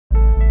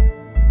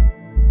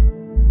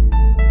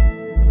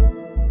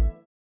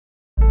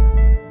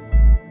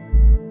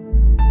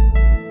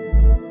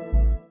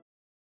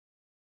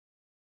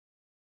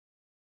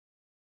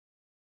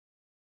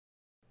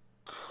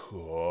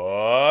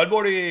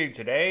morning.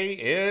 Today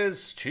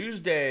is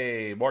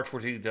Tuesday, March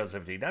 14th,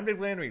 2017. I'm Dave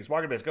Landry.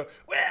 Market bets go.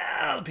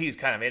 Well, the P's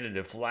kind of ended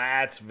in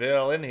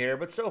Flatsville in here,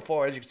 but so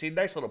far, as you can see,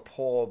 nice little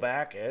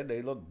pullback, and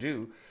they look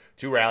due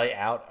to rally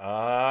out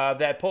of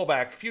that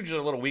pullback. Futures are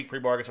a little weak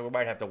pre-market, so we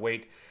might have to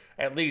wait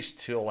at least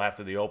till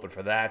after the open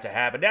for that to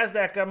happen.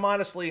 NASDAQ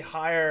modestly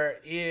higher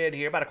in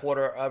here, about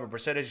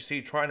 0.25%, as you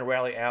see, trying to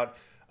rally out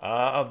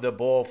of the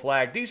bull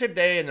flag. Decent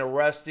day in the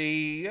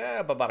Rusty,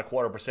 about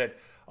 0.25%.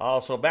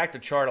 Also, back to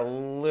chart a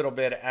little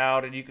bit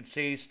out, and you can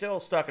see still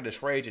stuck in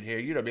this range in here.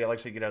 You know me, I like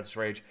to get out of this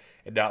range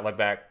and not look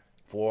back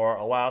for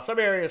a while. Some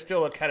areas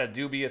still look kind of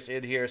dubious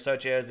in here,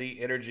 such as the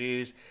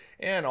energies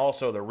and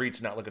also the REITs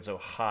not looking so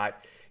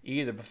hot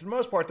either. But for the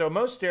most part, though,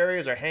 most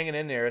areas are hanging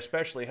in there,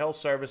 especially health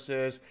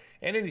services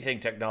and anything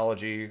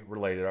technology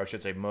related, or I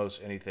should say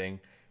most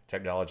anything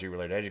technology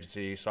related. As you can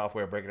see,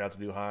 software breaking out to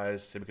new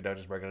highs,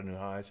 semiconductors breaking out to new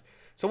highs.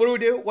 So what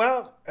do?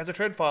 Well, as a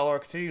trend follower, I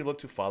continue to look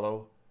to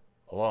follow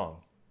along.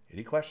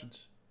 Any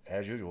questions?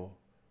 As usual,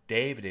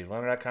 Dave at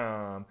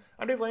DaveLandry.com.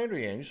 I'm Dave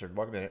Landry, and you start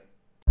Market Minute.